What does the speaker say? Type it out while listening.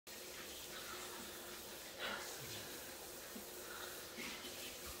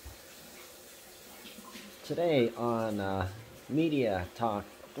today on Media Talk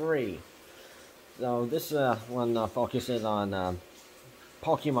 3. So this one focuses on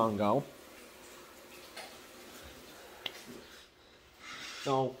Pokemon Go.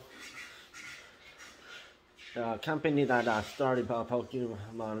 So the company that started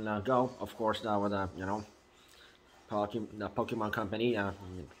Pokemon Go, of course, that was the Pokemon company,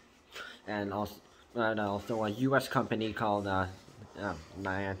 and also a U.S. company called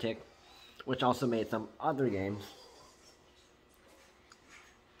Niantic, which also made some other games.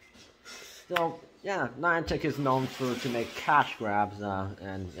 So yeah, Niantic is known to make cash grabs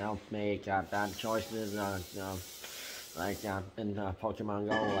and make bad choices like in Pokemon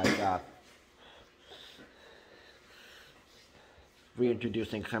Go, like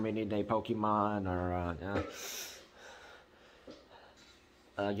reintroducing community day Pokemon or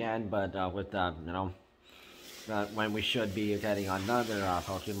again, but with when we should be getting another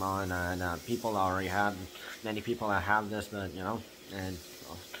Pokemon, and people already have, many people have this, but and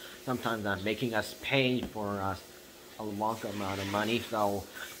sometimes making us pay for a long amount of money. So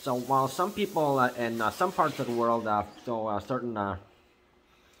while some people in some parts of the world certain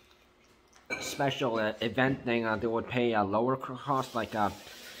special event thing, they would pay a lower cost, like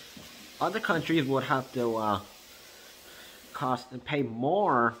other countries would have to pay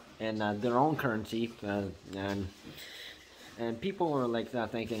more in their own currency, and people were like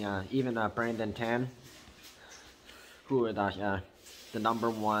thinking, even Brandon Tan, who is the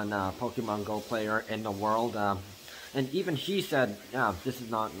 #1 Pokemon Go player in the world, and even he said, yeah, this is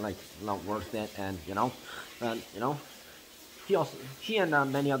not worth it, and he and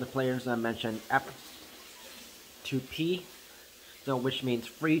many other players mentioned F2P, so which means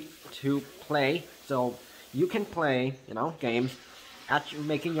free to play. So you can play games at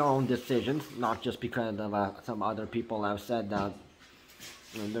making your own decisions, not just because of some other people have said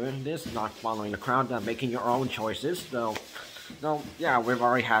doing this, not following the crowd, making your own choices. So yeah, we've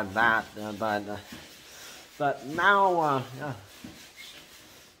already had that, but now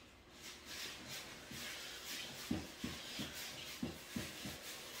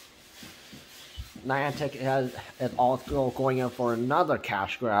Niantic is also going in for another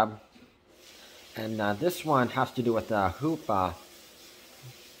cash grab, and this one has to do with Hoopa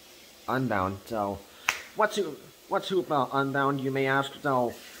Unbound. So what's Hoopa Unbound, you may ask?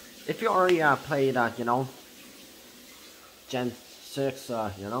 So if you already played Gen 6,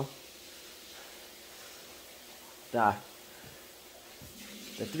 the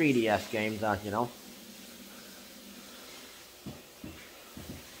 3DS games,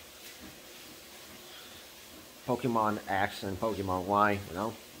 Pokemon X and Pokemon Y,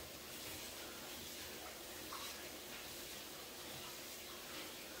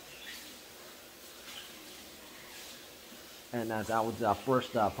 and that was the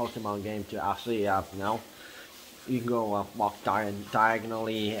first Pokemon game to actually, you can go walk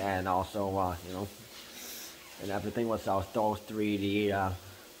diagonally, and also, and everything was those 3D,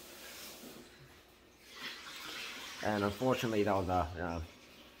 and unfortunately that was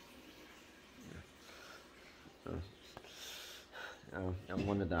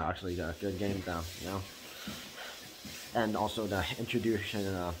one of the actually good games, and also the introduction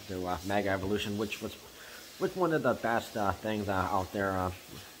to Mega Evolution, which was one of the best things out there.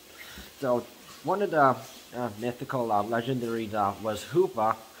 So one of the mythical legendaries was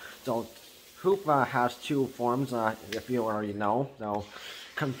Hoopa. So Hoopa has two forms, if you already know. So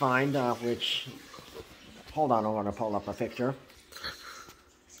Confined, which, hold on, I want to pull up a picture.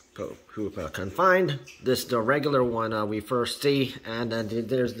 Hoopa Confined. This is the regular one we first see, and then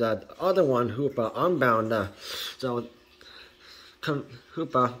there's the other one, Hoopa Unbound. So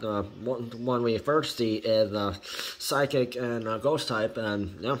Hoopa, the one we first see, is Psychic and Ghost type,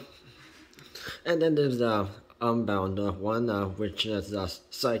 and and then there's the Unbound one, which is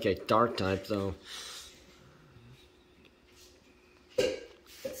Psychic Dark type. So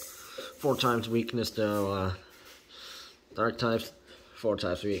 4 times weakness to Dark types, 4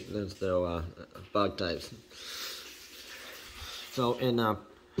 times weakness to Bug types. So in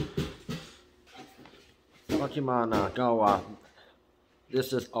Pokemon Go,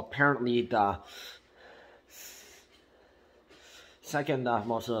 this is apparently the second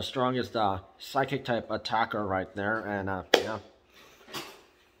most strongest Psychic type attacker right there, and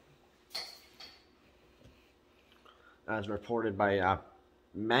as reported by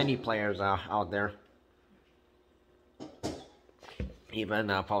many players out there, even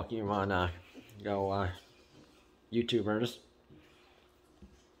Pokemon Go YouTubers.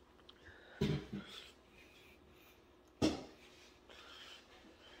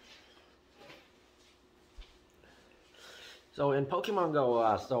 So in Pokemon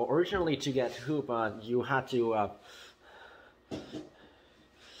Go, so originally to get Hoopa, you had to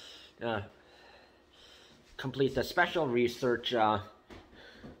complete the special research,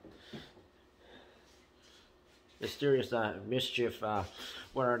 Mysterious Mischief,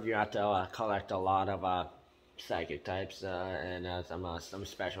 where you have to collect a lot of psychic types and some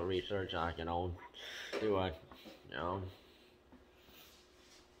special research, you know, do you know,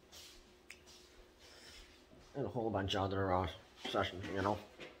 and a whole bunch of other sessions, you know,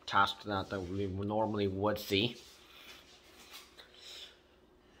 tasks that we normally would see.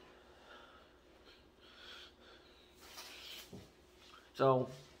 So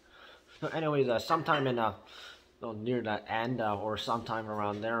anyways, sometime in near the end or sometime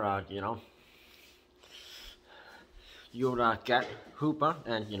around there, you know, you would get Hoopa,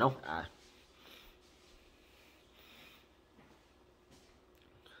 and you know,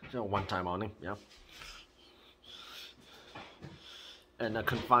 so one time only, yeah, in a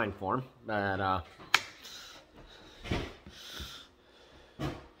confined form, but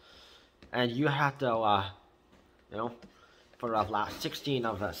and you have to you know, for the last 16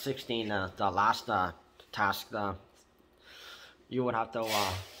 of 16, the last task, you would have to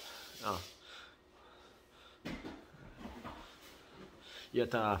you have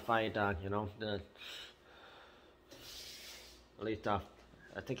to fight, you know, the at least I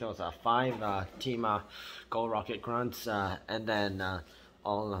think it was 5 team Gold Rocket Grunts, and then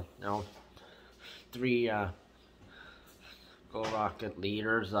all you know, 3 Gold Rocket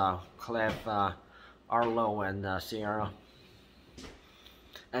leaders, Cliff, Arlo, and Sierra,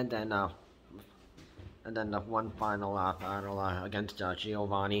 and then the one final battle against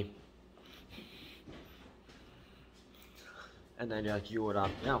Giovanni, and then you would you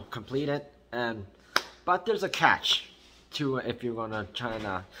know, complete it. And but there's a catch to if you're gonna try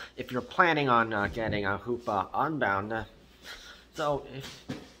to, if you're planning on getting a Hoopa Unbound. So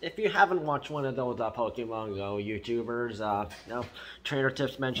if you haven't watched one of those Pokemon Go YouTubers, you know, Trainer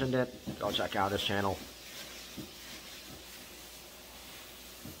Tips mentioned it, go check out his channel.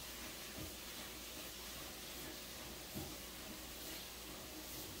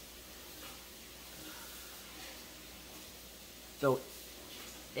 So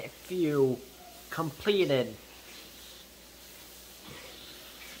if you completed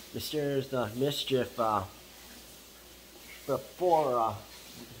Mysterious Mischief before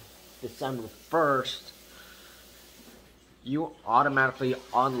December 1st, you automatically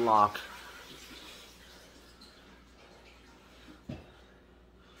unlock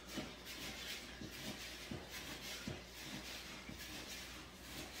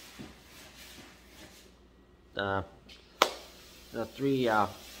the 3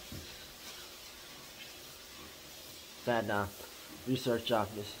 that research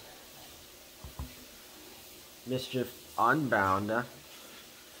Mischief Unbound,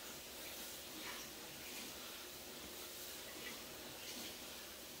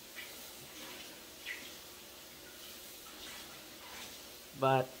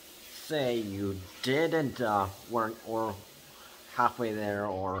 but say you didn't weren't or halfway there,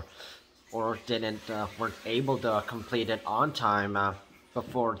 or didn't weren't able to complete it on time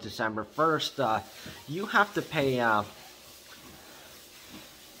before December 1st, you have to pay at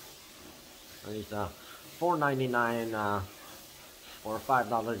least $4.99 or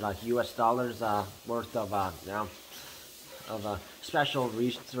 $5 US dollars worth of you know, of a special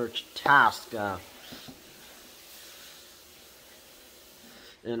research task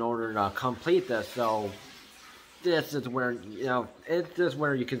in order to complete this. So this is where, you know, this is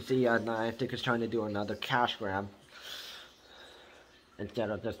where you can see Niantic is trying to do another cash grab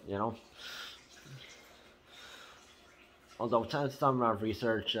instead of just, you know, although some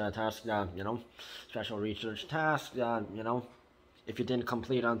research tasks, you know, special research tasks, you know, if you didn't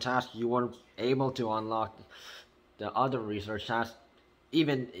complete on task, you weren't able to unlock the other research tasks,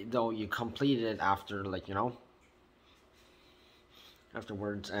 even though you completed it after, like, you know,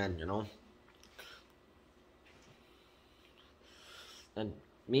 afterwards. And you know, and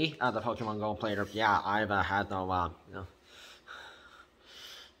me as a Pokemon Go player, yeah, I've had no you know,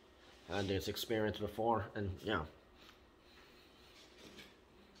 had this experience before, and yeah.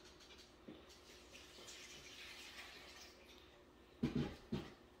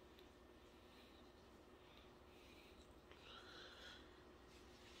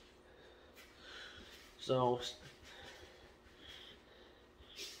 So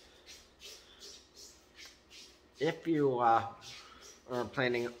if you are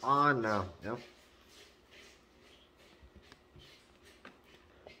planning on you know,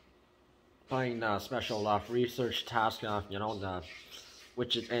 playing the special research task, you know,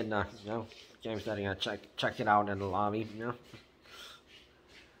 which is in game setting. Check it out in the lobby.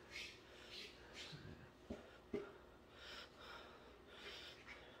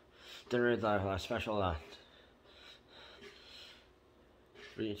 There is a special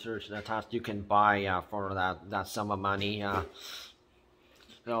research task you can buy for that sum of money.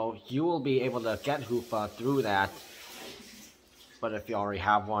 So you will be able to get Hoopa through that. But if you already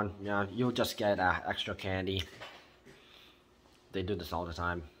have one, you'll just get extra candy. They do this all the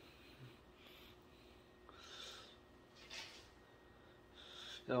time.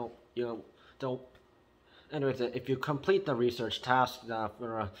 So anyways, if you complete the research task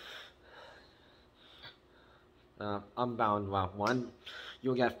for Unbound 1,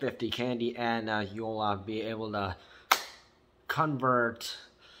 you'll get 50 candy, and you'll be able to convert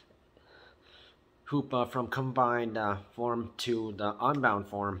Hoopa from Confined form to the Unbound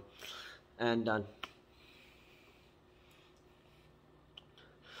form, and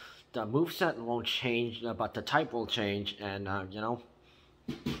the moveset won't change, but the type will change, and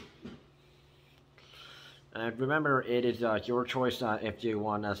and remember, it is your choice if you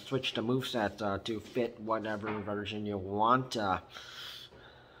want to switch the moveset to fit whatever version you want. So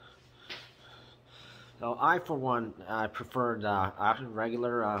I, for one, prefer the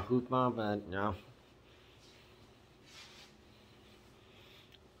regular Hoopa, but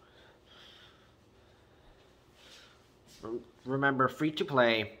remember, free to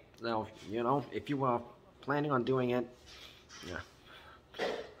play. So if you are planning on doing it,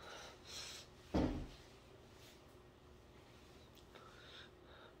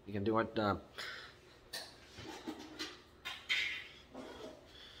 you can do it.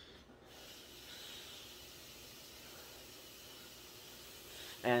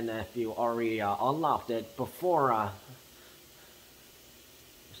 And if you already unlocked it before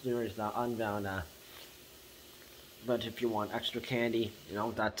Mysterious Unbound, but if you want extra candy,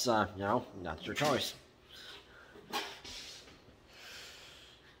 that's that's your choice.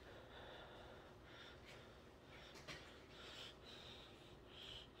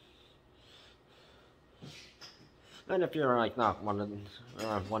 And if you're like not one of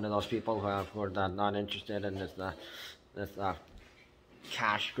those people who are not interested in this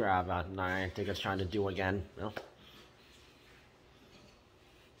cash grab Niantic is trying to do again,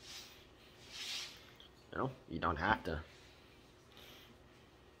 you don't have to.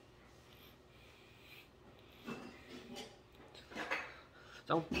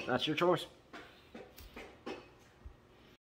 So that's your choice.